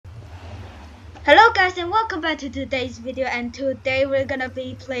Hello guys and welcome back to today's video, and today we're gonna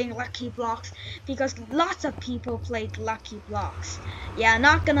be playing Lucky Blocks because lots of people played Lucky Blocks. Yeah,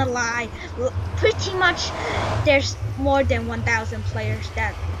 not gonna lie, pretty much there's more than 1,000 players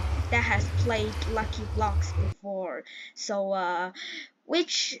that has played Lucky Blocks before. So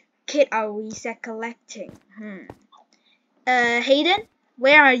which kit are we collecting? Hayden,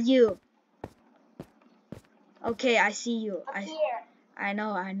 where are you? Okay, I see you. I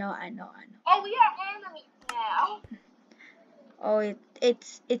know. Oh, we are enemies now. Oh,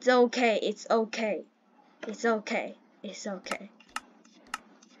 it's okay. It's okay. It's okay. It's okay.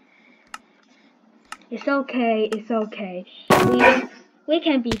 We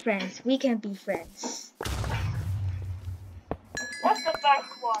can be friends. We can be friends. What's the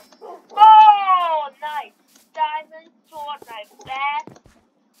first one? Oh, nice. Diamond sword, like that.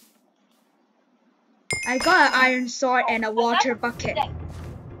 I got an iron sword and a water bucket.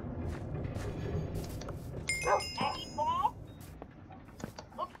 Any more?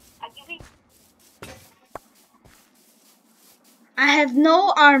 Oops, I give it. I have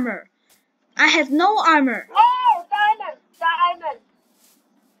no armor. Oh, diamond.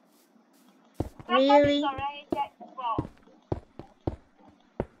 Really? Already dead. Well,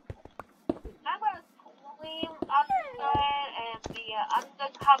 I'm gonna swim under and be an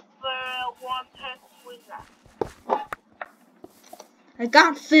undercover water swimmer. I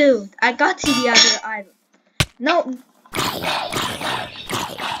got food. I got to the other island. No.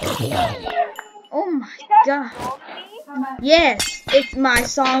 Oh my god. Yes, it's my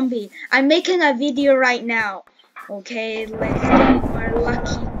zombie. I'm making a video right now. Okay, let's get more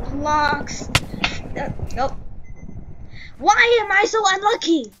Lucky Blocks. Nope. Why am I so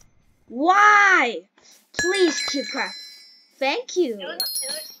unlucky? Why? Please, Cubecraft. Thank you. Do you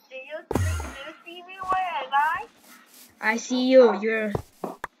see me where am I? I see you. You're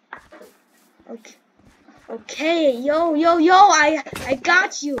okay. Okay, yo. I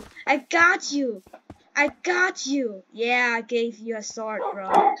got you. Yeah, I gave you a sword,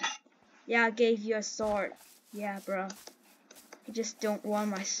 bro. Yeah, bro. I just don't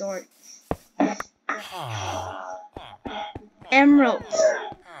want my sword. Emeralds.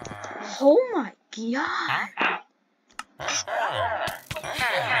 Oh my god.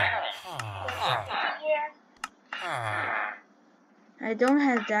 I don't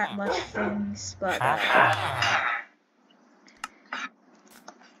have that much things, but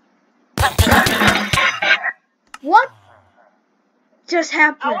what just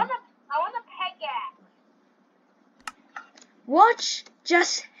happened? I want a pickaxe. What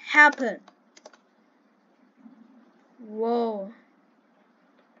just happened? Whoa.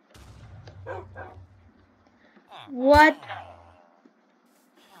 What?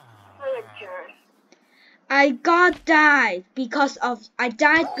 I died because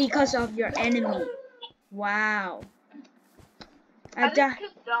of your enemy. Wow. I died.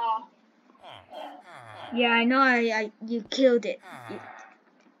 Yeah, I know. You killed it.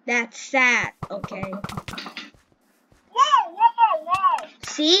 That's sad. Okay. Whoa.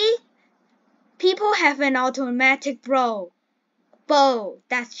 See? People have an automatic bow.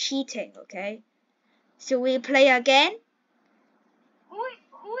 That's cheating. Okay. Should we play again? Who is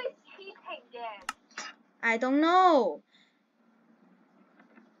cheating then? I don't know.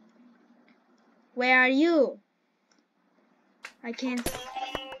 Where are you? I can't. Let's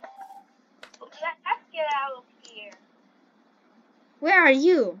get out of here. Where are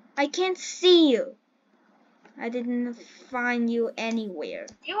you? I can't see you. I didn't find you anywhere.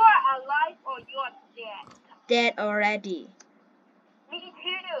 You are alive or you are dead? Dead already. Me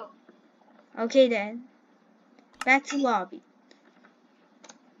too. Okay then. Back to lobby.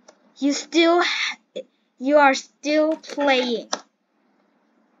 You are still playing.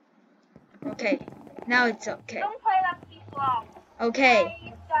 Okay. Now it's okay. Don't play Lucky Blocks. Okay.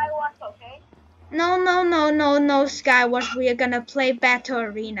 Play Skywars, okay? No, Skywars. We are gonna play Battle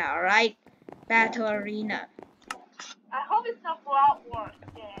Arena, alright? Battle Arena. I hope it's not Block Wars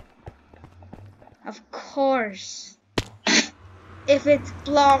then. Of course. If it's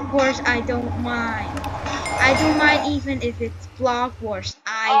Block Wars, I don't mind. I don't mind even if it's Block Wars.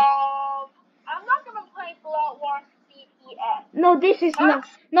 I'm not gonna play Block Wars CTF. No, this is not.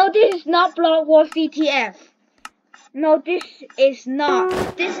 No, this is not Block Wars CTF. No, this is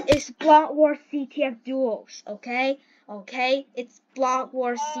not. This is Block Wars CTF duels. Okay, it's Block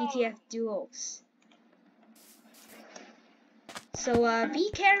Wars CTF duels. So be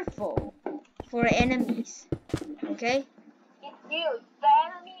careful for enemies. Okay. It's you. My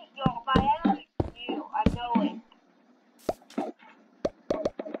enemy is you. I know it.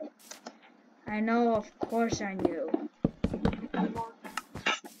 I know, of course I knew.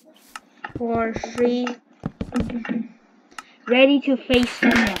 for free. Ready to face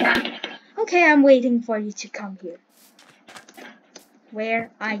someone. Okay, I'm waiting for you to come here. Where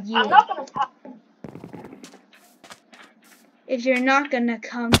are you? I'm not gonna talk. If you're not gonna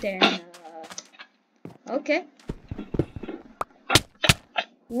come, then okay.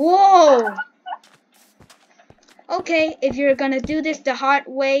 Whoa! Okay, if you're gonna do this the hard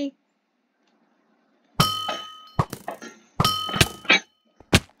way.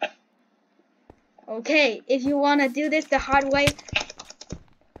 Okay, if you wanna do this the hard way.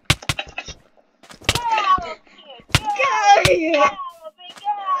 Get here!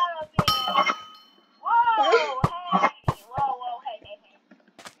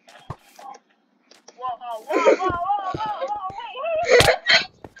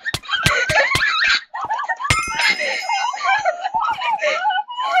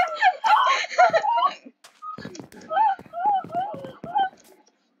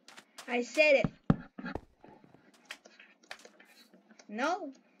 I said it.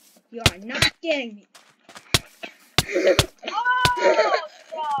 No, you are not getting me.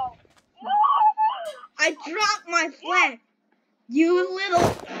 I dropped my flag. You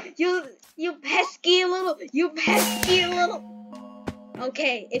pesky little.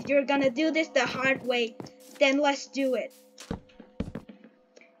 Okay, if you're gonna do this the hard way, then let's do it.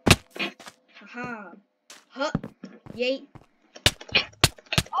 Haha. Huh. Yay.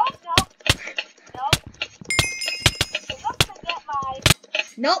 Oh no. No. Don't forget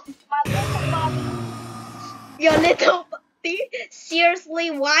Nope. my little body. Your little buddy?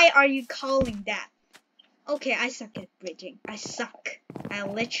 Seriously, why are you calling that? Okay, I suck at bridging. I suck. I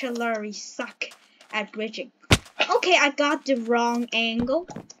literally suck at bridging. Okay, I got the wrong angle.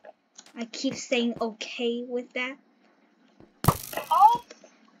 I keep saying okay with that. Oh.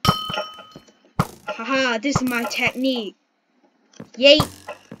 Haha, this is my technique. Yay.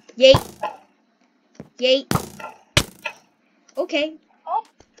 Yay. Yay. Okay. Oh.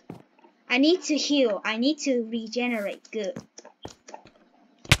 I need to heal. I need to regenerate. Good.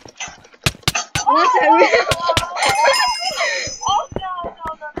 Once I Oh no.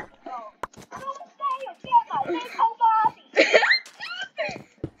 Don't say you get my little body.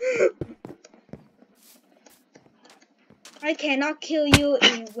 I cannot kill you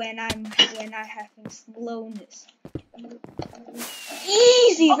when I'm having slowness.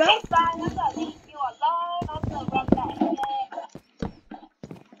 Easy, Okay, right? fine, I'm gonna leave you alone. I'm gonna run back again.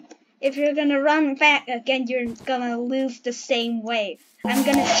 If you're gonna run back again, you're gonna lose the same way. I'm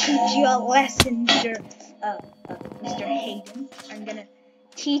gonna teach you a lesson, Mr. Hayden. I'm gonna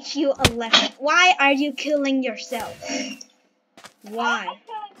teach you a lesson. Why are you killing yourself? Why? I'm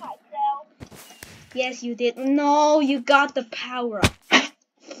killing myself. Yes, you did. No, you got the power up.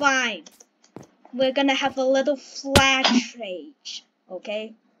 Fine. We're gonna have a little flag trade.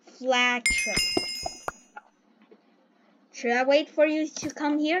 Okay? Flag trade. Should I wait for you to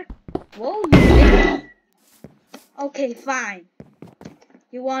come here? Whoa, you did. Okay, fine.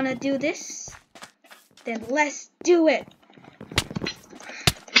 You wanna do this? Then let's do it.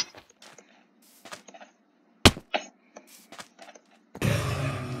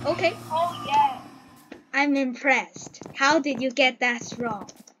 Okay. Oh yeah. I'm impressed. How did you get that strong?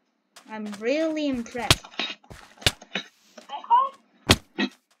 I'm really impressed. I hope you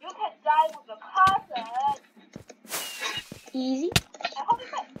can die with a cousin. Easy. I hope you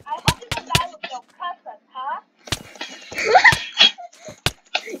can die with your cousin, huh?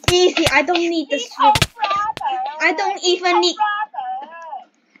 Easy. I don't need the He's strength. your brother. I don't even need.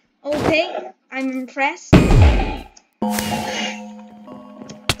 Brother. Okay, I'm impressed.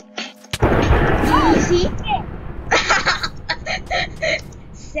 Easy. Yeah.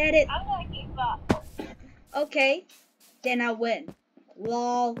 Said it. I'm gonna give up. Okay, then I win.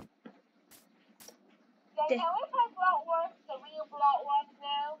 Lol. Then can we play Block Wars, the real Block Wars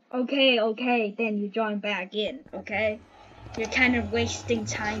now? Okay, then you join back in, okay? You're kind of wasting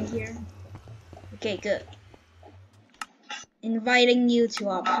time here. Okay, good. Inviting you to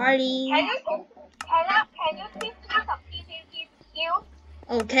our party. Can you teach me some PvP skills?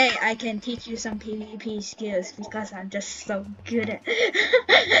 Okay, I can teach you some PvP skills because I'm just so good at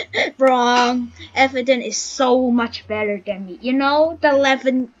it. Wrong. Evident is so much better than me. You know the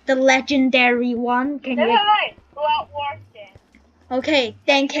legendary one? Can you Block Wars then. Okay,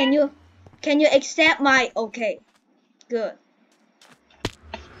 then can you accept my okay. Good.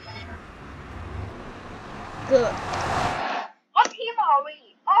 Good. What team are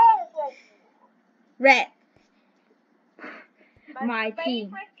we? Oh, Red. My team.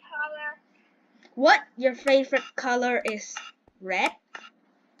 favorite color. What? Your favorite color is red?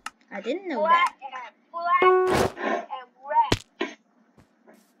 I didn't know that. Black and red.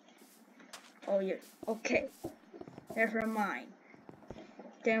 Oh, you're okay. Never mind.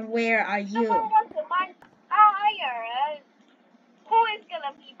 Then where are you? Someone wants to mine iron. Who is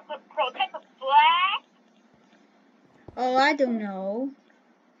gonna be protect the flag? Oh, I don't know.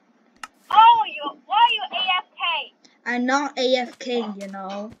 Oh, why are you AFK? I'm not AFK, you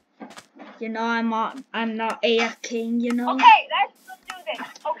know. You know I'm not AFK, you know. Okay, let's do this.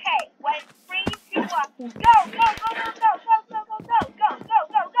 Okay, when 3, 2, 1, go, go, go, go, go, go, go, go, go, go, go,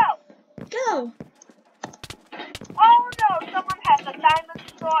 go, go. Go. Oh no, someone has a diamond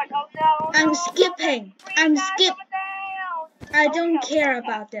sword. Oh no. I'm no, skipping. No, I'm skip. I don't okay, care okay.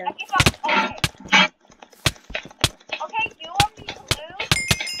 about them. Okay. Okay, you want me to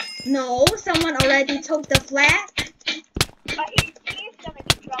lose? No, someone already took the flag. But he's gonna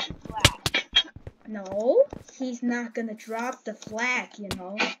drop the flag. No, he's not gonna drop the flag, you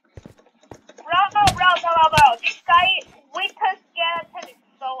know. Bro. This guy with a skeleton is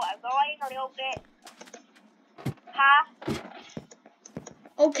so annoying a little bit. Huh?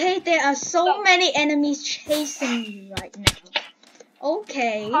 Okay, there are so many enemies chasing you right now.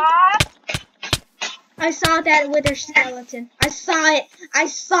 Okay. Huh? I saw that wither skeleton. I saw it.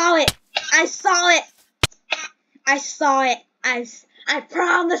 I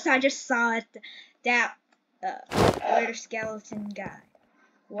promise I just saw it. That wither skeleton guy.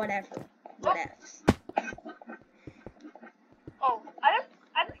 Whatever. Oh, I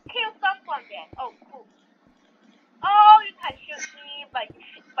just killed someone then. Oh, cool. Oh, you can shoot me, but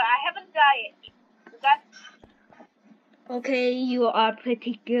I haven't died yet. Okay, you are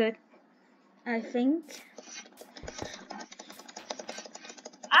pretty good, I think.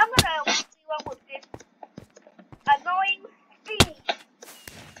 I'm gonna see what with this annoying thing.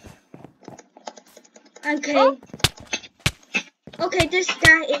 Okay. Oh. Okay, this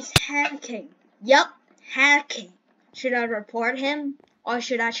guy is hacking. Yup, hacking. Should I report him or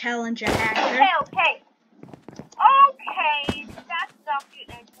should I challenge a hacker? Okay, that's not good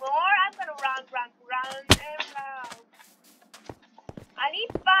anymore. I'm gonna run and run. I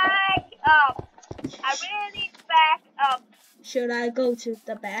need back up. I really need back up. Should I go to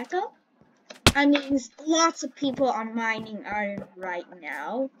the backup? I mean, lots of people are mining iron right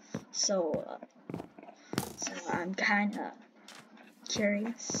now, so I'm kind of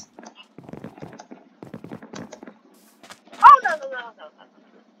curious. Oh no.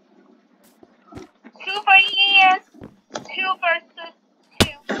 2 years. 2 versus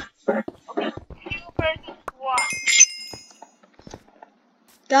 2. Okay, 2 versus 1.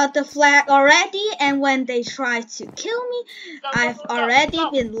 Got the flag already, and when they try to kill me, I've already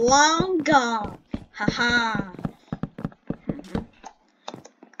been long gone. Haha.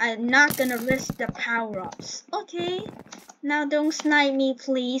 I'm not gonna risk the power-ups. Okay, now don't snipe me,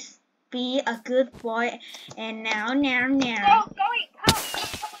 please. Be a good boy. And now.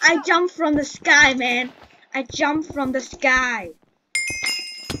 I jumped from the sky, man. I jumped from the sky.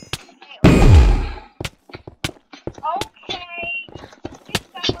 Okay.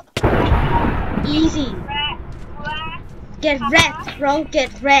 Easy. Get wrecked, bro.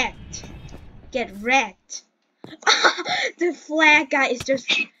 Get wrecked. The flag guy is just.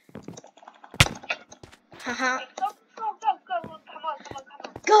 Haha.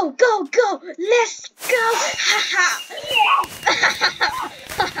 Go. Go. Let's go. Haha.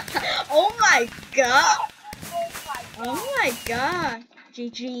 Oh my god.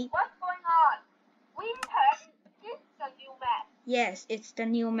 GG. What's going on? Winter, is this the new map? Yes, it's the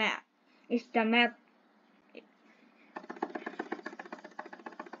new map. It's the map.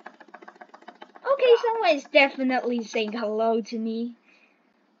 Okay, someone is definitely saying hello to me.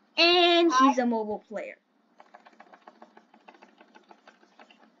 And he's a mobile player.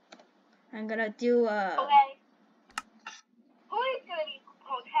 I'm gonna do a... Okay. Who is gonna be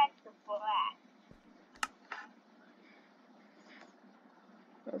protect the flag?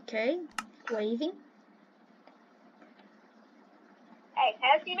 Okay, waving. Hey,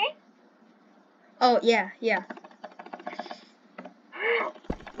 can you see me? Oh, yeah.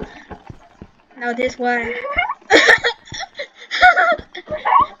 Now this one.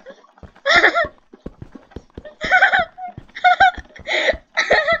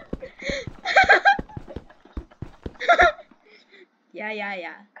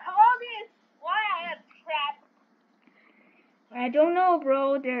 Yeah. Come on, why I am trapped? I don't know,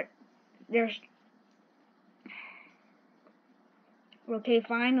 bro. There's. Okay,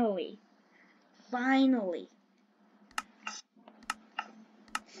 finally,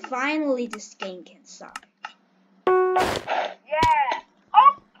 this game can stop. Yeah.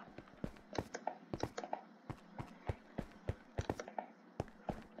 Oh.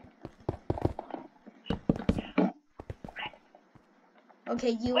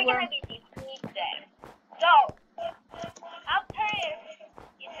 Okay, you We're were. gonna be defeated.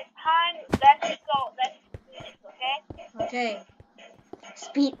 Okay.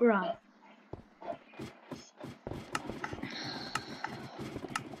 Speed run. 4,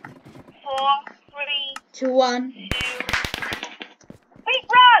 3, 2, 1. 2. Speed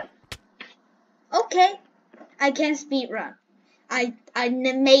run. Okay. I can speed run. I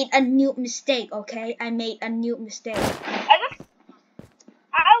made a new mistake. Okay. I made a new mistake. I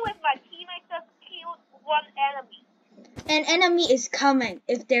with my teammates just killed one enemy. An enemy is coming.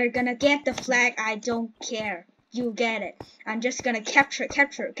 If they're gonna get the flag, I don't care. You get it. I'm just gonna capture. Oh! Just...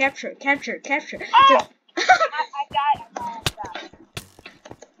 I died.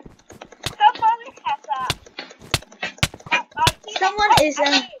 Somebody has Someone is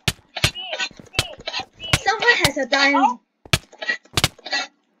Someone has a diamond.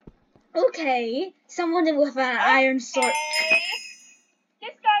 Okay. Someone with an iron sword.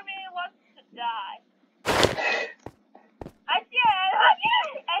 This guy really wants to die. I did,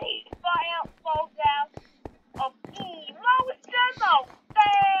 and he fall down. Oh, emotional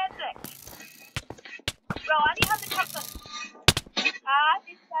bandit. Bro, I need undercover.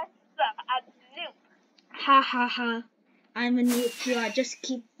 This guy's a noob. Ha ha ha. I'm a noob too. I just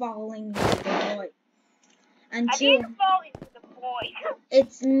keep falling into the void. I didn't fall into the void.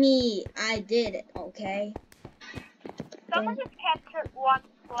 It's me. I did it, okay? Someone just captured one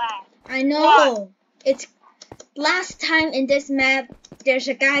flag. I know. It's last time in this map, there's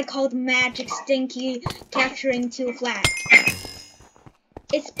a guy called Magic Stinky capturing 2 flags.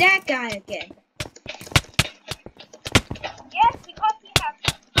 It's that guy again. Yes, because he has...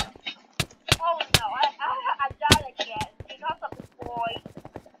 Oh no, I died again because of the void.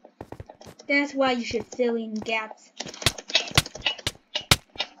 That's why you should fill in gaps.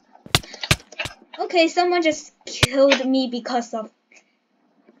 Okay, someone just killed me because of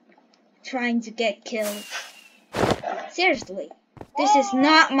trying to get killed. Seriously, this is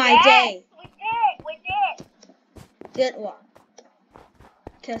not my day. We did. Good one.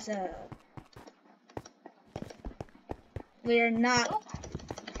 Cause we're not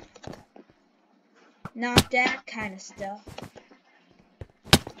that kind of stuff.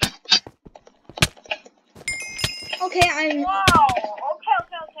 Okay, I'm. Whoa.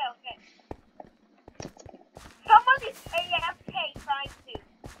 Okay. Someone is AFK trying to.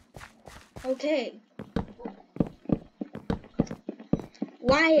 Okay.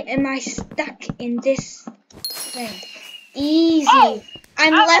 Why am I stuck in this thing? Easy. Oh,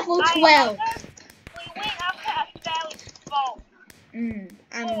 I'm level 12. We win after a failed vote.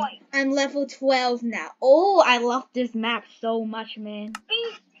 I'm level 12 now. Oh, I love this map so much, man.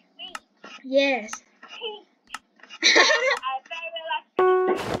 Speed. Yes. I very like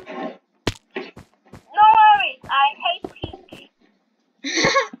peach. No worries, I hate peach.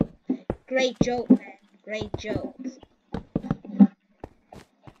 Great joke, man. Great joke.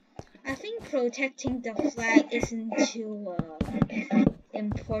 I think protecting the flag isn't too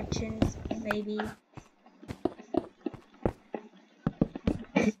important, maybe.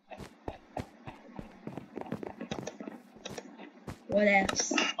 What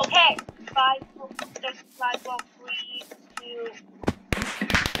else? Okay, 5, 4, 3, 2.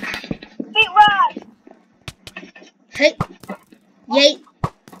 Speed run! Hey! Yay!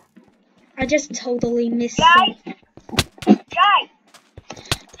 I just totally missed something. Guys!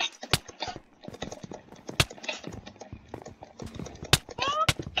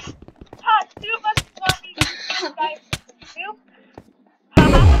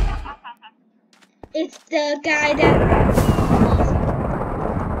 It's the guy that...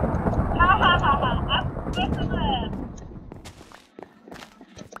 I'm with him.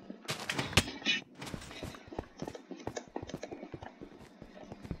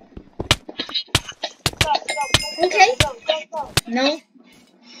 Okay. No.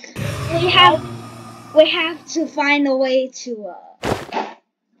 We have to find a way to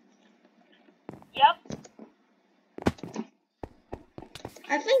Yep.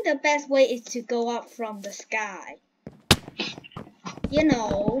 I think the best way is to go up from the sky. You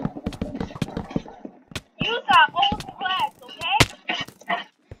know. Use our own flags, okay?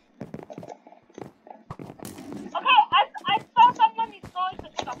 Okay, I saw someone is going to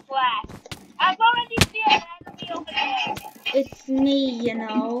take a flag. I've already seen an enemy over there. It's me, you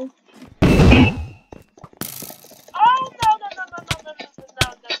know. Oh no.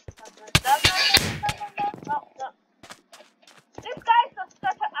 This guy's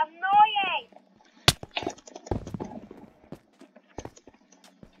such an annoying.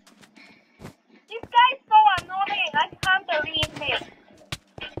 This guy's so annoying. I can't believe him.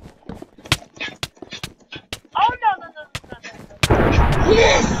 Oh no.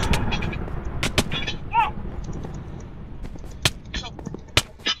 Yes! Yes.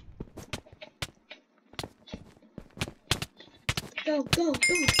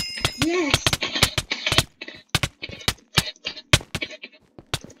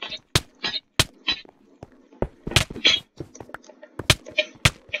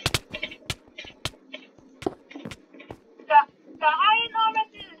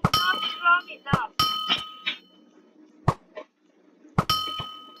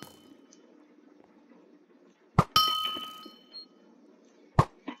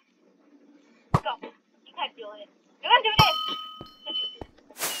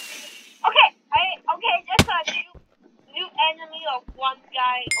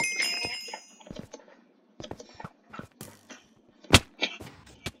 guy over there.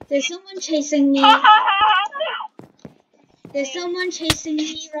 There's someone chasing me. There's someone chasing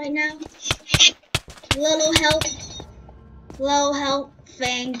me right now. Little help. Little help.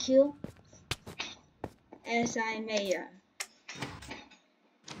 Thank you. As I may.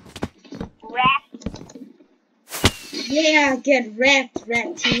 Rat. Yeah, get wrecked,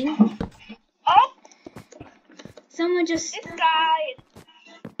 red team. Oh. Someone just. This guy.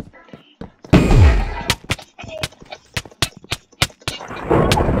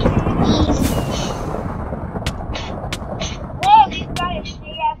 Whoa, this guy is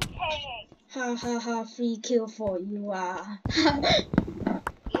AFKing. Ha ha ha, free kill for you. And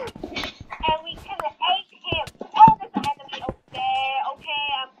we can aid him. Oh, there's an enemy over there. Okay,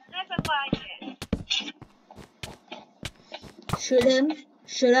 never mind it. Shoot him.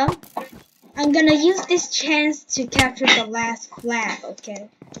 Shoot him. I'm gonna use this chance to capture the last flag, okay?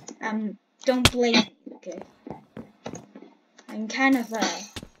 Don't blame me, okay? I'm kind of a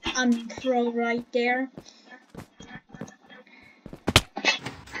unpro right there.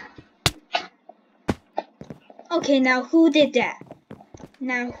 Okay, now who did that?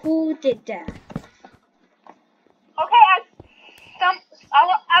 Now who did that? Okay,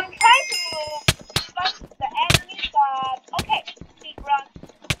 I'm trying to stop the enemy, but okay, speed run.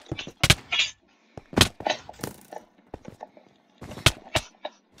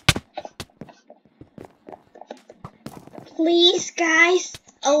 Please, guys,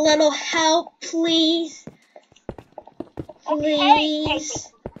 a little help, please.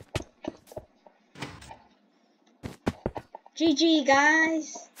 Please. GG,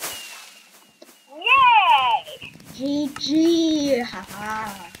 guys. Yay! GG,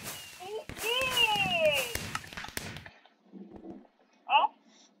 haha. GG! Oh?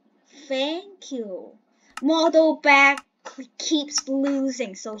 Thank you. Model bag keeps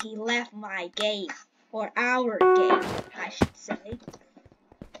losing, so he left my game. Or our game, I should say.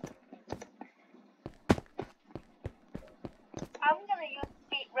 I'm gonna use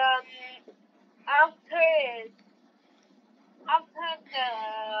speedrun after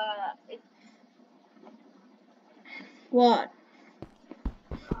the. What?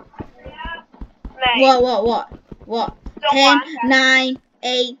 Yeah. What? 10, 9,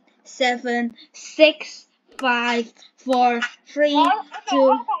 8, 7, 6, 5, 4, 3,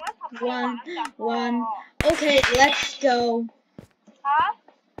 2, 1, 1. Okay, let's go. Huh?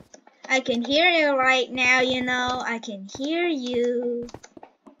 I can hear you right now, you know. I can hear you.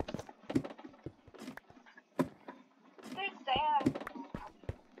 Who's there?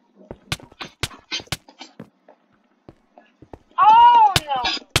 Oh no!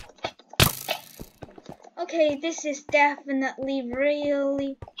 Okay, this is definitely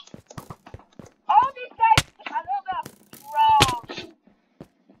really. Oh, these guys are a little bit wrong.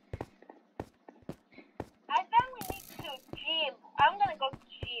 I think we need to gym. I'm gonna go to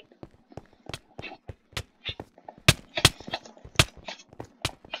gym.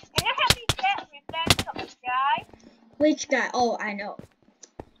 Can you help me get revenge of the guy? Which guy? Oh, I know.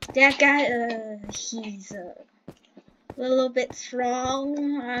 That guy, he's a little bit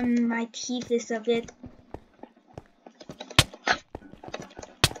strong. My teeth is a bit.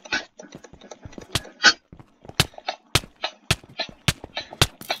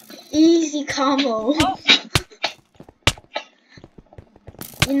 Easy combo. Oh.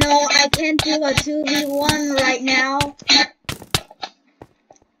 You know, I can't do a 2v1 right now.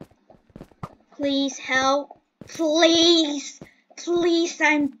 Please help. Please. Please,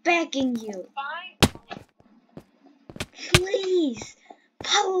 I'm begging you. Fine. Please.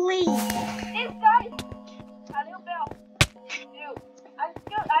 Please. This guy is a little bit of dude. I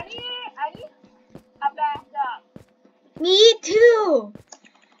need a backup. Me too.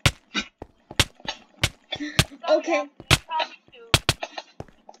 Okay.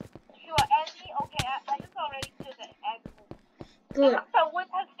 Okay, I just already did the enemy. Good. So what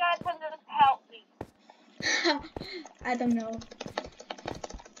has gotten to help me? I don't know.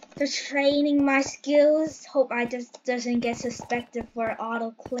 Just training my skills. Hope I just doesn't get suspected for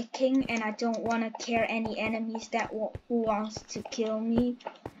auto clicking, and I don't want to care any enemies that who wants to kill me.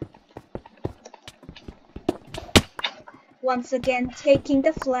 Once again, taking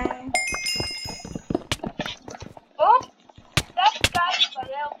the flag. Oh, that guy's a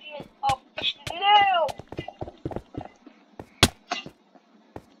little bit of blue.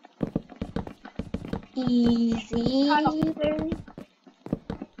 Easy. I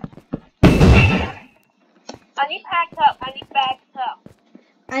need packed up. I need backed up.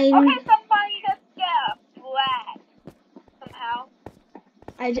 Okay, somebody just get a flag somehow.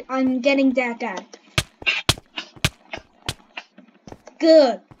 I'm getting that guy.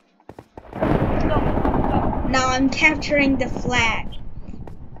 Good. Go. Now I'm capturing the flag.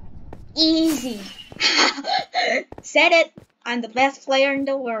 Easy. Said it. I'm the best player in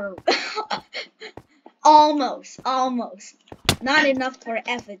the world. Almost. Not enough for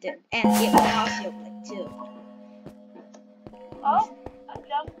evidence, and impossibly too. Oh, a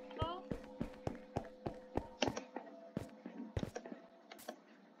jump boost.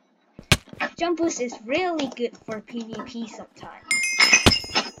 Jump boost is really good for PvP sometimes.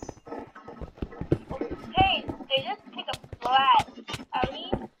 Hey, they just take a flag. I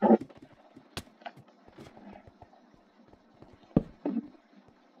mean,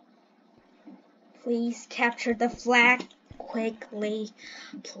 Please capture the flag quickly,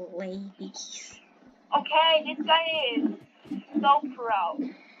 please. okay, this guy is so pro.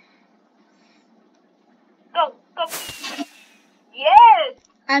 Go. Yes.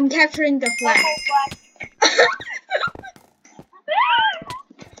 I'm capturing the flag. One more flag.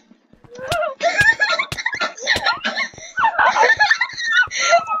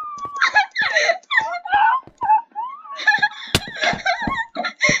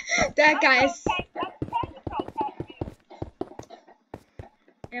 That guy's.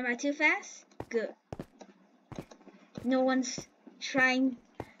 Am I too fast? Good. No one's trying.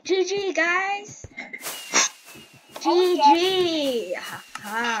 GG, guys. GG.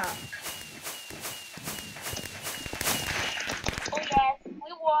 Haha. Oh yes,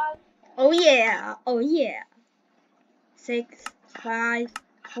 we won. Oh yeah. 6, 5,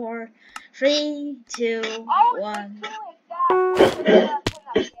 4, 3, 2, 1.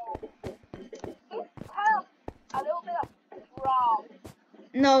 It's kind of a little bit of wrong.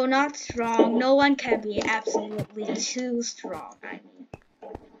 No, not strong. No one can be absolutely too strong.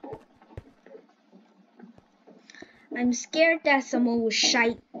 I'm scared that someone will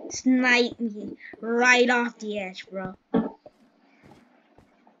snipe me right off the edge, bro.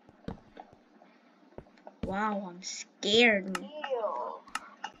 Wow, I'm scared. Ew.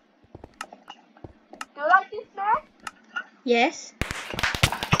 Do you like this map? Yes.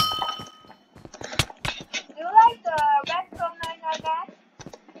 Do you like the Redstone 99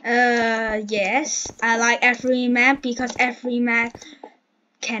 map? Yes. I like every map because every map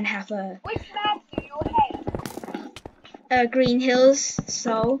can have a Which map do you hate? green hills.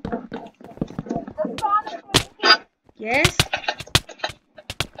 So The Sonic Green Hill. yes.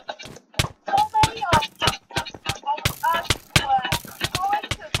 So many of us were going to touch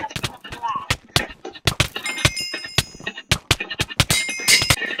the flag.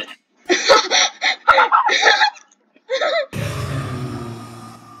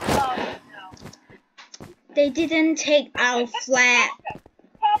 Oh no. They didn't take our flag.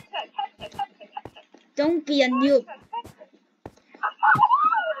 Touch it. Don't be a noob.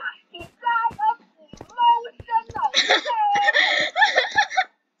 He died of emotional pain.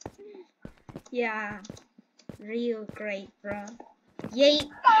 Yeah. Real great, bro. Yay. Died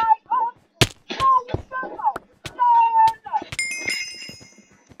of emotional pain.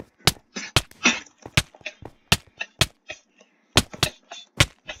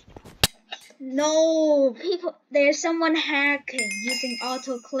 No, people. There's someone hacking using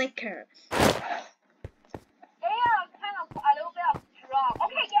auto clicker. They are kind of a little bit of strong.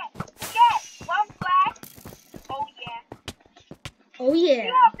 Okay, get one flag. Oh yeah. Oh yeah.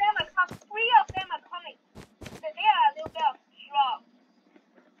 Three of them are coming. They are a little bit of strong.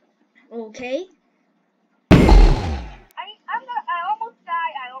 Okay. I almost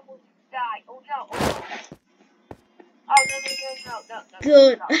died. Oh no. Oh no.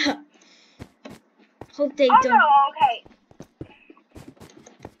 Good. No. Hope they Oh don't. no, okay.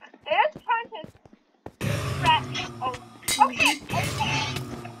 They're trying to trap me. Oh, okay.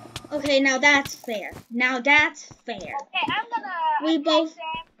 Okay, now that's fair. Okay, I'm gonna We attack both-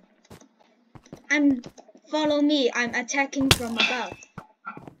 them. Follow me. I'm attacking from above.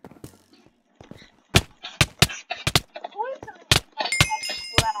 Who is gonna attack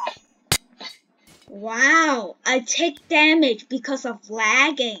flag? Wow, I take damage because of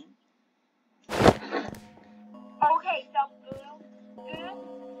lagging. Okay, so blue.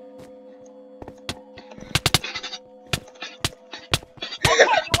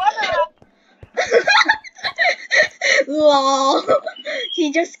 Okay, you wanna? Lol.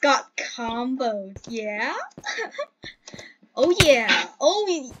 He just got comboed. Yeah. Oh yeah.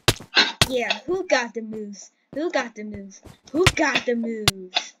 Yeah. Who got the moves?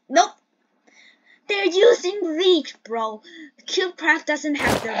 Nope. They're using reach, bro. Cubecraft doesn't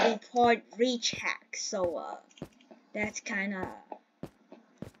have the report reach hack, so that's kind of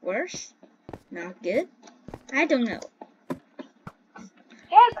worse. Not good. I don't know.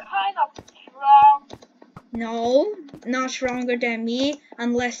 They're kind of strong. No, not stronger than me,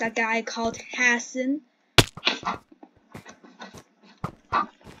 unless a guy called Hassan.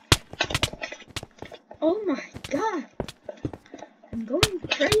 Oh my god, I'm going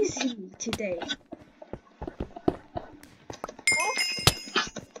crazy today.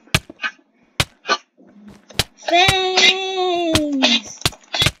 Thanks!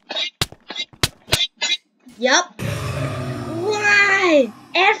 Yup. Why?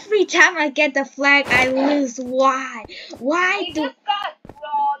 Every time I get the flag, I lose. Why? Why We do... just got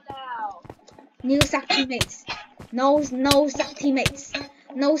draw now. New suck teammates. No suck teammates.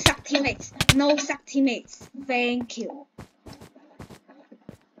 No suck teammates. No suck teammates. Thank you.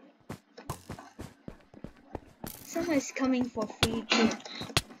 Someone is coming for free kill.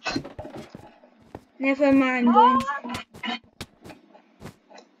 Never mind, I'm going.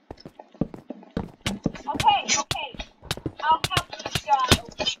 Okay. I'll help this guy.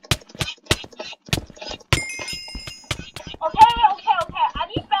 Okay. I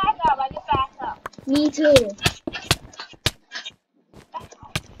need backup. Me too.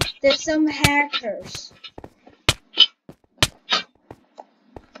 There's some hackers.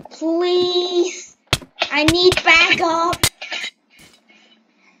 Please. I need backup.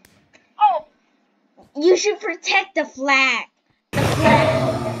 Oh. You should protect the flag. The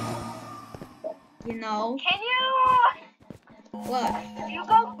flag. You know? Can you? What?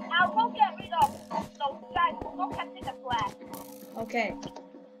 I'll go get rid of those guys. Go capture the flag. Okay.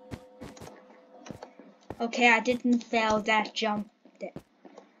 Okay, I didn't fail that jump there.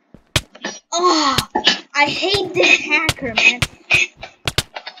 Oh, I hate this hacker, man.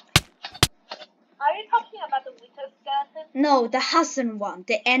 Are you talking about the wither skeleton? No, the Hassan one,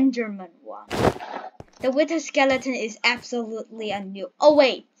 the Enderman one. The wither skeleton is absolutely a noob. Oh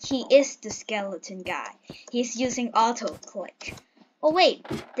wait, he is the skeleton guy. He's using auto-click. Oh wait,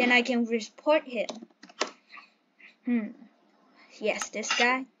 then I can report him. Yes, this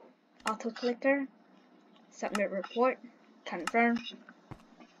guy. Auto-clicker. Submit report. Confirm.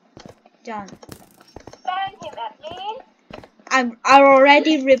 Done. Ban him, admin. I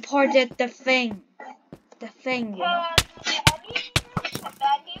already reported the thing. The thing, you know. Can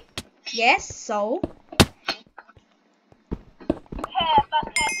ban him? Yes, so? But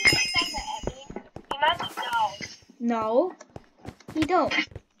can he ban the admin? He might know. No, he don't.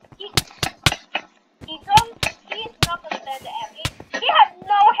 He's not gonna ban the admin. He has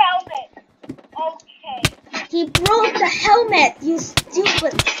no helmet. Okay. He broke the helmet, you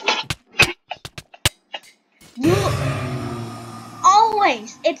stupid. You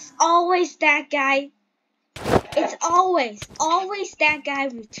always, it's always that guy. It's always that guy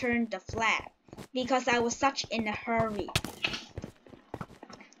returned the flag because I was such in a hurry.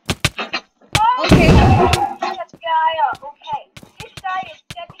 Oh, Okay. This guy, okay. This guy is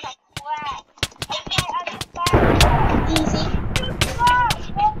getting a flag. Okay, I just back. Easy.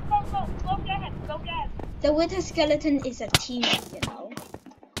 Go get him. The wither skeleton is a team, you know.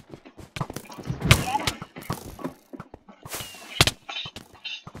 Yeah.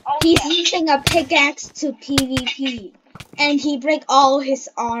 Oh, He's yeah. using a pickaxe to PvP, and he break all his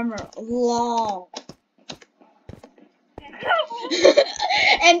armor. Long.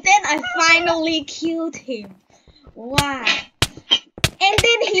 And then I finally killed him. Wow. And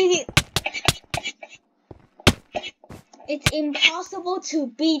then it's impossible to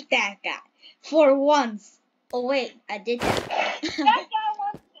beat that guy for once. Oh wait, I did that. That guy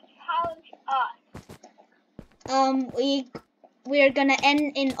wants to challenge us. We're gonna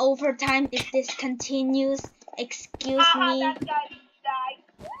end in overtime if this continues. Excuse me. That guy died.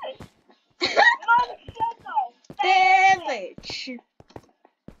 Damage.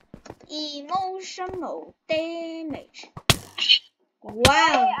 Emotional damage.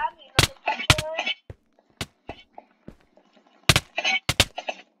 Wow.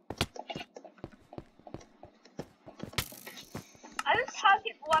 I just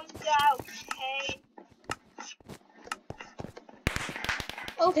targeted one guy, okay?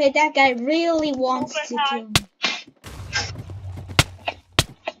 Okay, that guy really wants to kill me.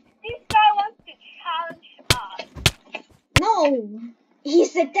 This guy wants to challenge us. No,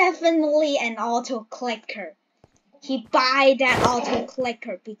 he's definitely an auto-clicker. He buy that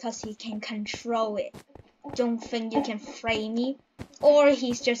auto-clicker because he can control it. Don't think you can frame me. Or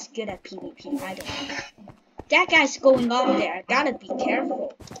he's just good at PvP, I don't know. That guy's going up there, gotta be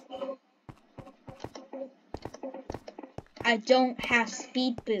careful. I don't have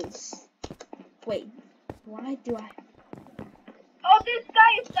speed boost. Wait, why do I? Oh, this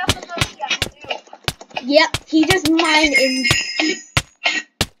guy is definitely a noob. Yep, he just mined in.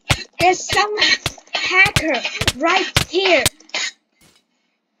 There's some hacker right here.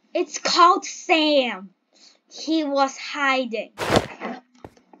 It's called Sam. He was hiding.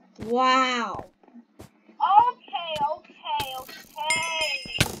 Wow. Okay.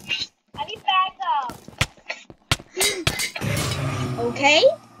 I need backup. Okay?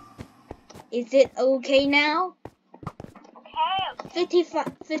 Is it okay now?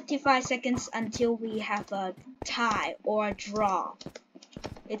 Okay. 55 seconds until we have a tie or a draw.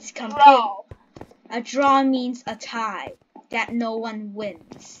 It's complete. Draw. A draw means a tie, that no one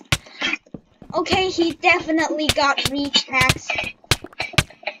wins. Okay, he definitely got reach hacks.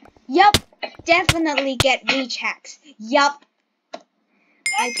 Yup, definitely get reach hacks. Yup. That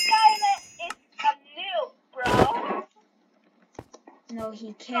guy is a noob, bro. No, he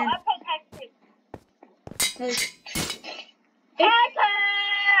So can't. I protect him. No,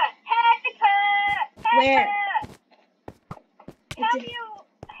 Hacker! Where? Help you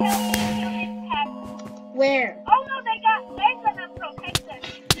use hack. Where? Oh no, they're gonna protect us.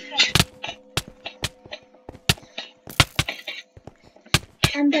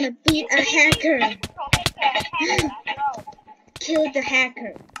 I'm gonna beat a hacker. Protect the hacker. Kill the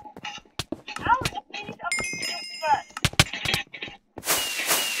hacker. I'll finish up the field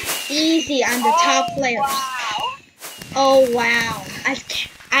first. Easy, I'm the top player. Wow. Oh wow.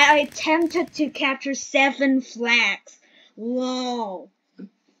 I attempted to capture 7 flags. Whoa.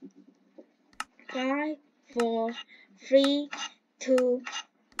 5, 4, 3, 2,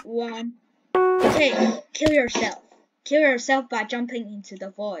 1. Okay, kill yourself. Kill yourself by jumping into the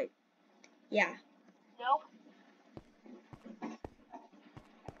void. Yeah. Nope.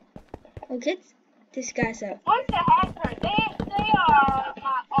 Okay, this guy's a... What's the hacker? They are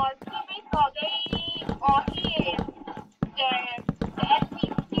our teammates, or he is the enemy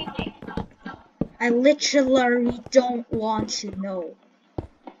teammate. I literally don't want to know.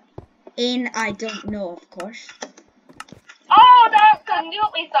 And I don't know, of course. Oh, the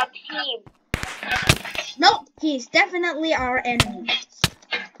noob is a team. Nope, he's definitely our enemy.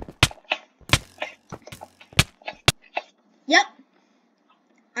 Yep.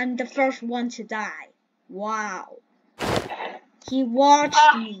 I'm the first one to die. Wow. He watched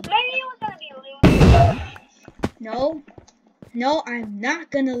me. Maybe we're gonna be losing. No, I'm not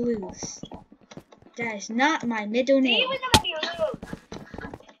gonna lose. That is not my middle name. Maybe we're gonna be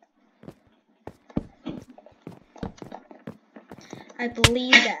losing. I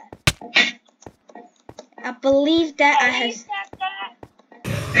believe that. I believe that I have.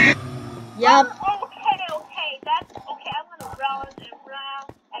 Yup. Okay. That's okay. I'm gonna run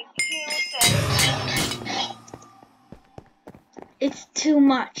and kill them. It's too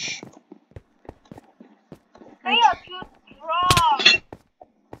much. They are too strong.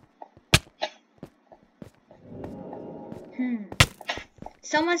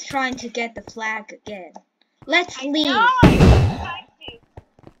 Someone's trying to get the flag again. Let's leave. No, I'm trying to.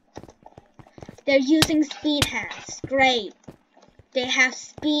 They're using speed hacks. Great. They have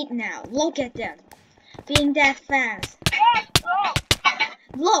speed now. Look at them. Being that fast. Yes,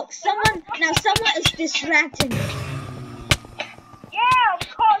 Look, someone is distracting me. Yeah, of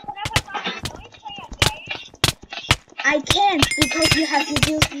course. Never mind. Can we play a game? I can't because you have to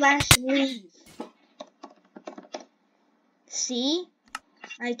do /leave. See?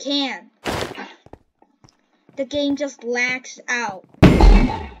 I can. The game just lags out. I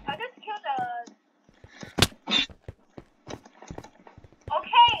just killed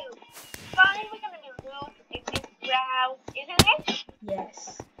Okay, fine, we're gonna lose in this round, isn't it? Yes.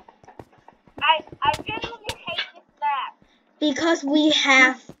 I genuinely hate this map. Because we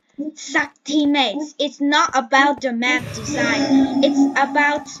have suck teammates. It's not about the map design. It's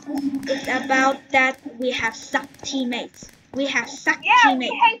about that we have suck teammates. We have suck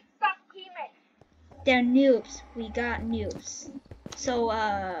teammates. We hate suck teammates. They're noobs. We got noobs. So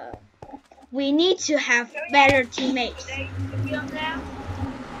we need to have better teammates.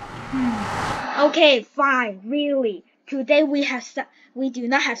 Okay, fine. Really. Today we do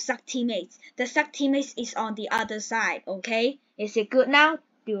not have suck teammates. The suck teammates is on the other side. Okay. Is it good now?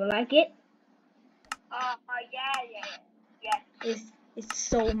 Do you like it? Yeah. It's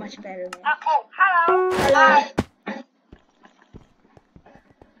so much better now. Hello. Hello.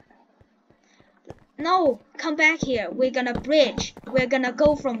 No, come back here. We're gonna bridge. We're gonna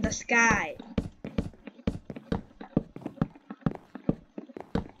go from the sky.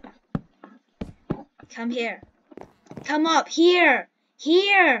 Come here. Come up here.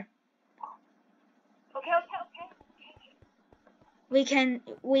 Here. Okay. We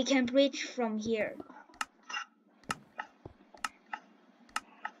can bridge from here.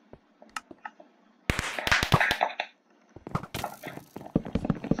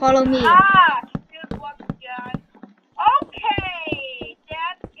 Follow me. Good one, guy. Okay,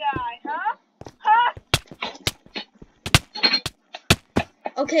 that guy, huh?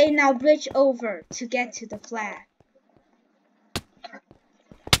 Okay, now bridge over to get to the flag.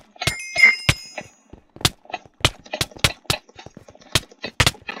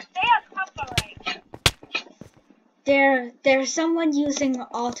 They are covering. There's someone using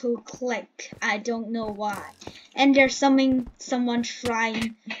auto click. I don't know why. And there's someone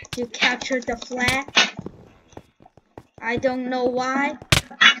trying to capture the flag. I don't know why.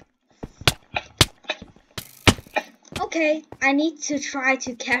 Okay, I need to try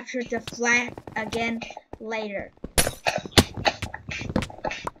to capture the flag again later.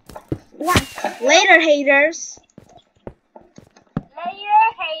 What? Later, haters. Later,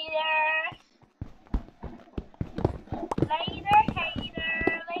 haters. Later, hater.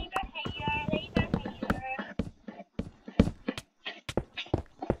 Later, hater. Later, hater.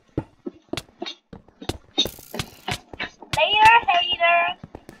 Later, hater.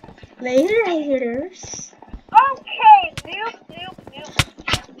 Later, haters. Okay, noob.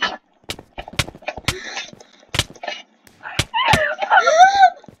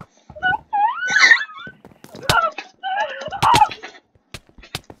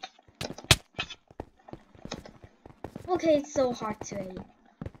 Okay, it's so hard to aim.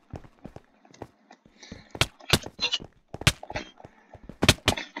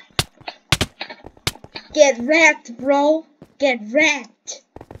 Get wrecked, bro. Get wrecked.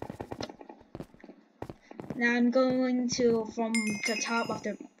 Now I'm going to from the top of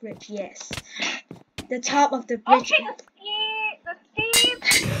the bridge. Yes, the top of the bridge. Okay, the Steve.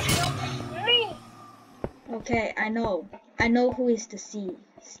 Me. Okay, I know who is the Steve.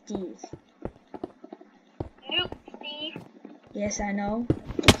 Noob Steve. Yes, I know.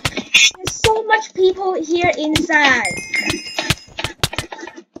 There's so much people here inside.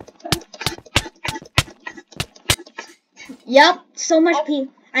 Yup, so much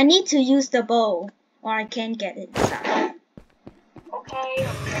people. I need to use the bow, or I can't get inside. Okay.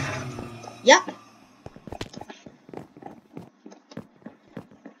 Yup.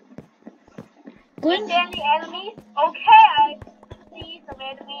 Is there any enemies? Okay, I see some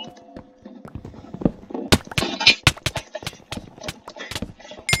enemies.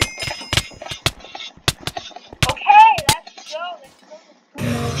 Okay, let's go.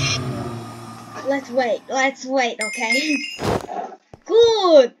 Let's wait, okay?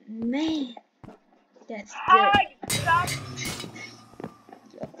 Good, man. That's good.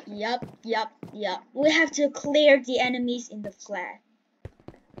 Yup. We have to clear the enemies in the flag.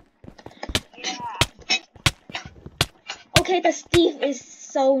 Yeah. Okay, the Steve is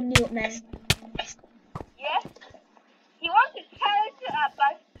so new, man. Yes. He wants to challenge us,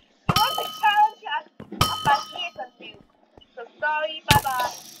 but he is a noob. So sorry,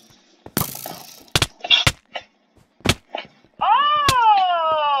 bye-bye.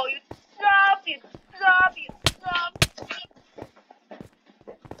 Oh, you stop.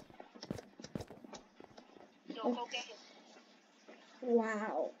 No, go get him.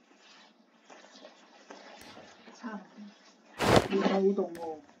 Wow.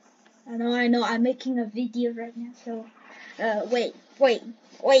 I know. I'm making a video right now, so wait.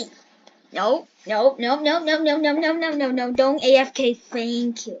 No. Don't AFK.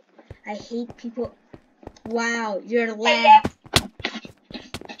 Thank you. I hate people. Wow, you're lag.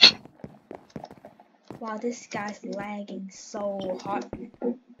 Wow, this guy's lagging so hard.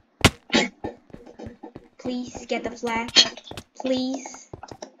 Please get the flag. Please.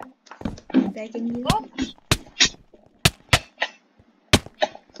 I'm begging you.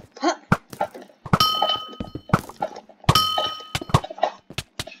 Huh.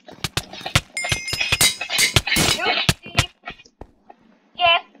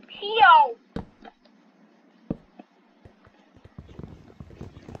 Get PO.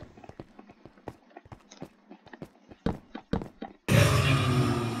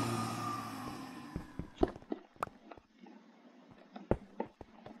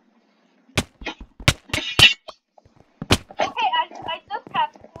 I just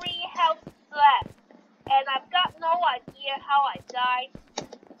have 3 health left, and I've got no idea how I died.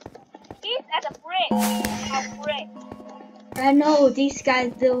 He's at the bridge. I know these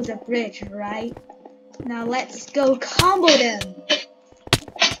guys build a bridge, right? Now let's go combo them.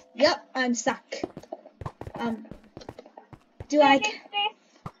 Yep, I'm stuck. Do I? I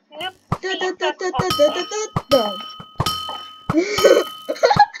just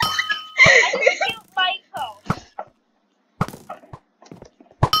killed Michael.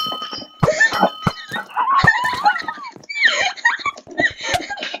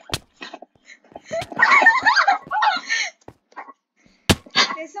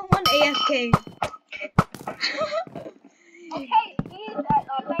 There's someone AFK. Okay, he's at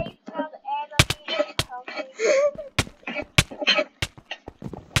a base now. The enemy is coming.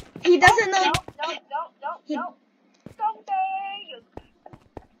 He doesn't know. No. Someday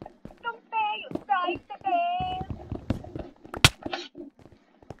you die today.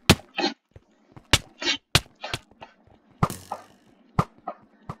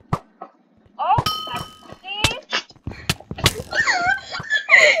 Oh, I see.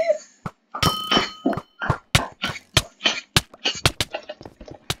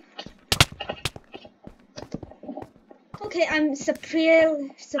 Okay, I'm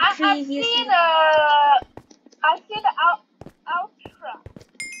surprised. I see the ultra.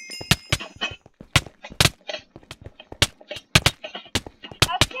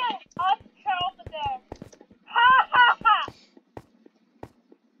 I see an ultra over there. Ha ha ha.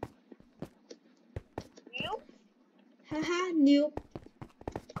 You Haha, noob.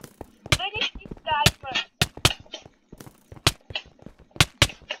 finish this guy first.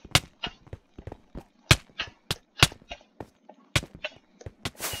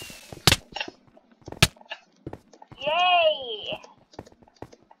 Yay!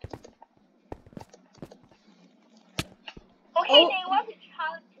 Okay, Oh. they want to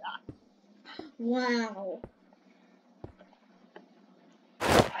challenge us. Wow.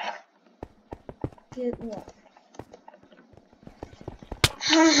 Good one.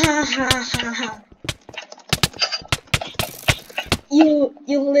 Ha ha ha ha ha. You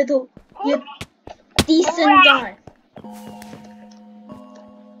little, you decent guy.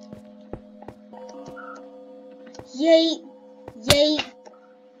 Yay, yay,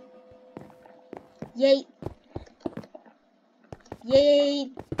 yay, yay.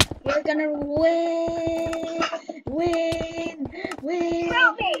 We're gonna win, win, win,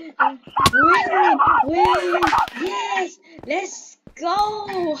 win. Yes, let's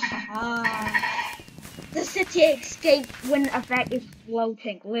go. The city escape when effect is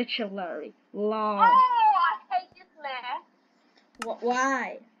floating, literally. Lol. Oh, I hate this man.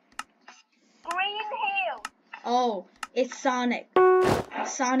 Why? Green Hill. Oh, it's Sonic.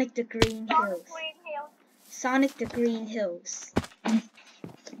 Sonic the Green Hills. Green Hill. Sonic the Green Hills.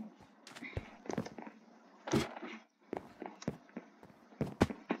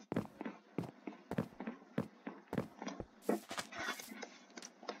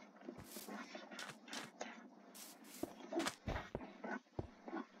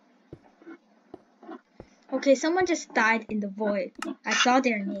 Okay, someone just died in the void. I saw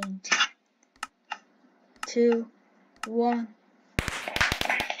their name. 2, 1.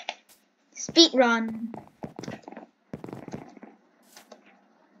 Speed run.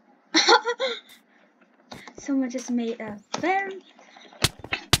 Someone just made a very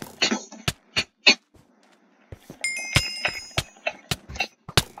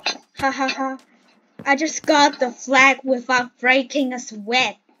ha ha ha. I just got the flag without breaking a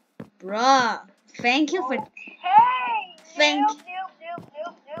sweat. Bruh. Thank you for Hey!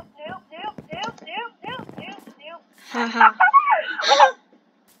 Haha.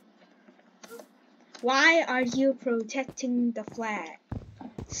 Why are you protecting the flag?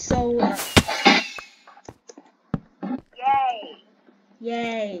 So Yay!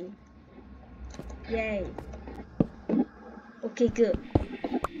 Yay. Yay. Okay, good.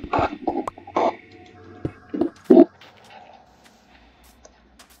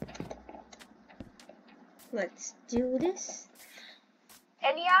 Let's do this.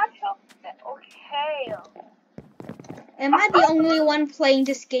 Any actual? Okay. Am I the only one playing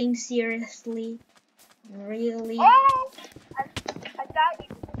this game seriously? Really? Oh! I died in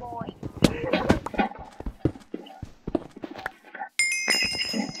the void.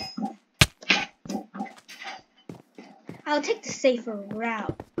 I'll take the safer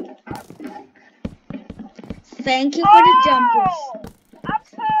route. Thank you for the jumpers.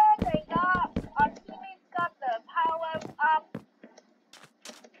 After our teammates got the power up,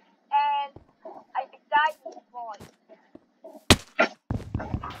 and I died in the void.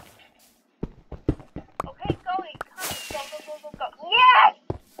 Okay, going, coming, go. Yes!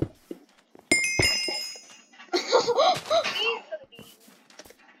 Easily.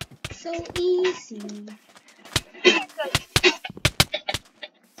 So easy.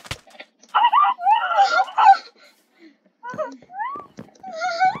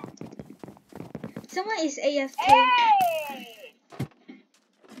 Someone is AFK. Hey!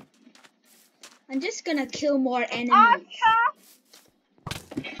 I'm just gonna kill more enemies.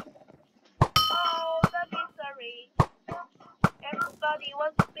 Oh, the misery. Everybody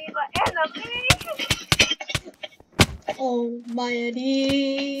wants to be my enemy. Oh, my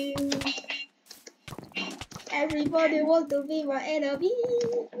enemy. Everybody wants to be my enemy.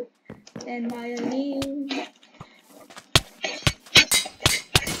 And my enemy.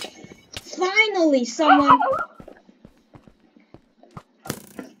 Finally, someone.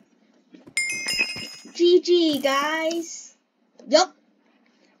 GG, guys. Yup.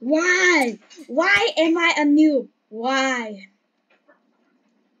 Why? Why am I a noob? Why?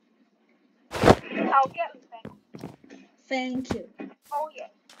 I'll get revenge. Thank you. Oh yeah.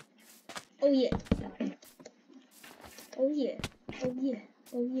 Oh yeah. Oh yeah. Oh yeah.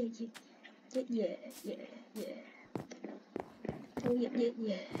 Oh yeah. Yeah. Yeah. Yeah. Yeah. Oh yeah. Yeah.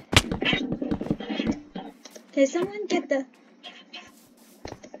 Yeah. Can someone get the?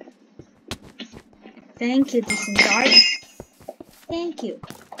 Thank you, decent guard. Thank you.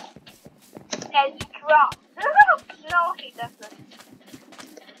 And he dropped. No, he doesn't.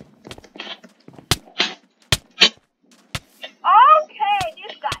 Okay,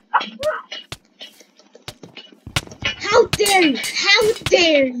 this guy. How dare you? How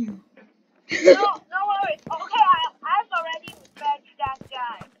dare you? No worries. Okay, I've already revenged that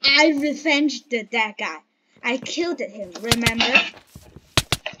guy. I revenged that guy. I killed him, remember? Yeah.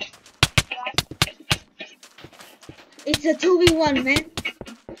 It's a 2v1, man.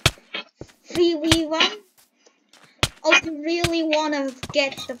 3v1? Oh, you really wanna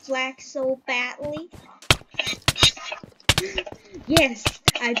get the flag so badly? Yes,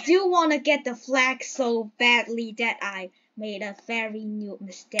 I do wanna get the flag so badly that I made a very new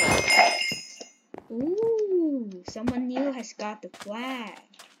mistake. Ooh, someone new has got the flag.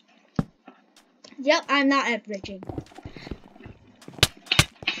 Yep, I'm not averaging.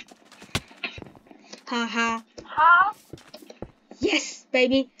 Haha. Huh? Yes,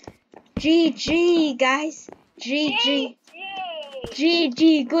 baby. GG, guys. GG.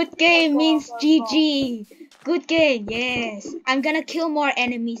 GG. Good game means GG. Good game, yes. I'm gonna kill more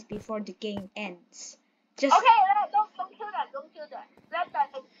enemies before the game ends. Just Okay, don't kill that. Don't kill that. Let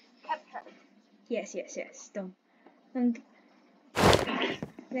that capture. yes. Don't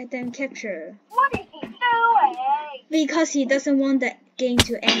let them capture. What is he doing? Because he doesn't want the game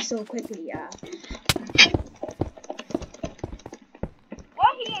to end so quickly.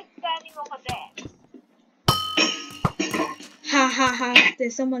 Why he is standing over there? Ha ha ha.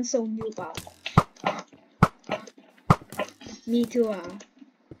 There's someone so new about. Me too.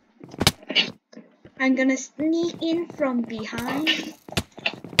 I'm gonna sneak in from behind.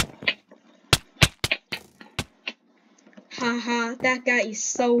 Haha, that guy is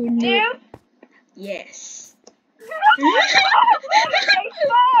so new. You? Yes.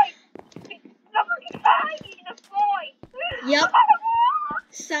 Yup.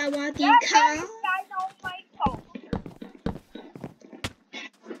 Sawadika.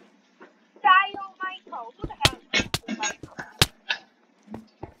 Who the hell is Michael?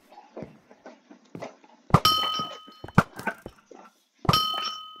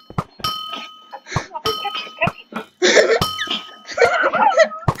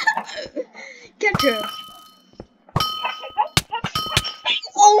 Capture.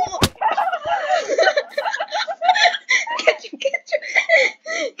 Oh. Capture.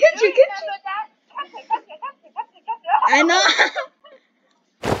 I know.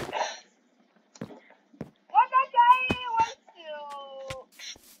 What that guy wants to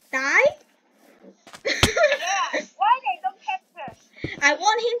Die? yeah, why they don't capture? I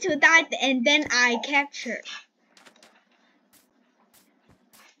want him to die and then I capture.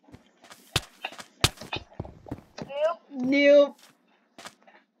 Nope.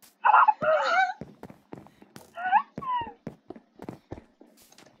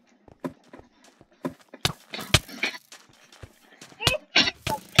 This is a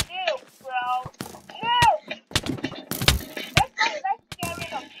nuke, bro. Nuke. Let's get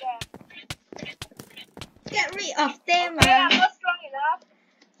rid of them. Get rid of them. Okay, I'm not strong enough.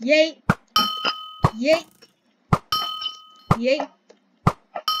 Yay. Yay. Yay.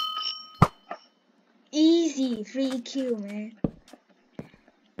 Easy free kill, man.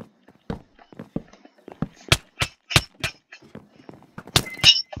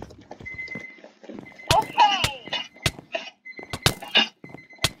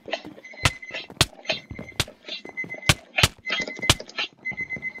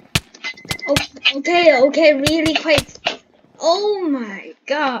 Okay, really quick. Oh my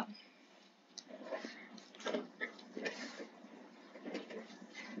god.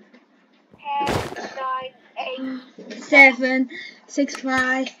 10, 9, 8, 7, 6,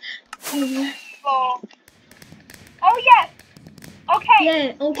 5. 4. Oh yes. Okay.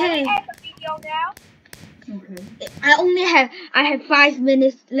 Yeah, okay. Can we end the video now? Okay. I have 5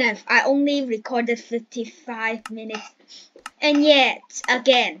 minutes left. I only recorded 55 minutes. And yet,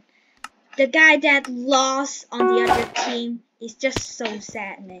 again, the guy that lost on the other team is just so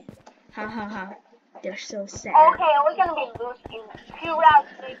sad, man. Ha ha ha. They're so sad. Okay, we're gonna be losing 2 rounds.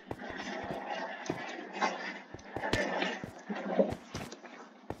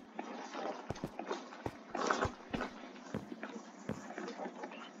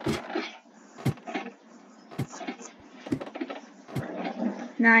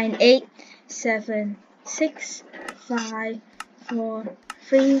 9, 8, 7, 6, 5, 4,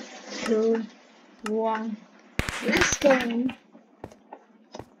 3, 2, 1. Let's go.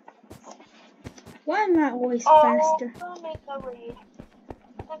 Why am I always faster?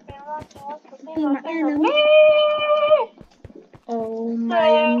 Be my enemy. Oh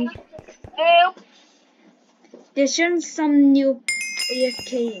my. There's just some new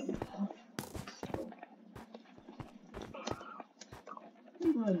AFK.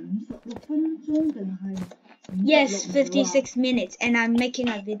 Yes, 56 minutes, and I'm making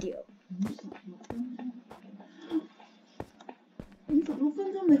a video.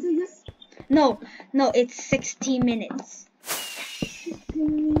 No, it's 16 minutes.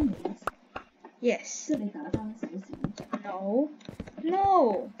 Yes.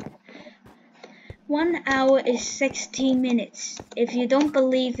 No. 1 hour is 16 minutes. If you don't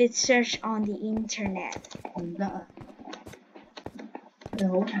believe it, search on the internet.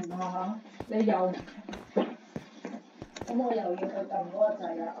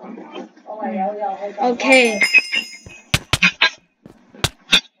 Okay.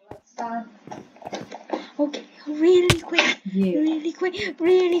 Okay, really quick.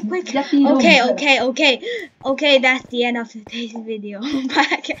 Okay, that's the end of today's video.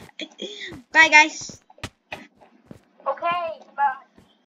 Bye guys. Okay, bye.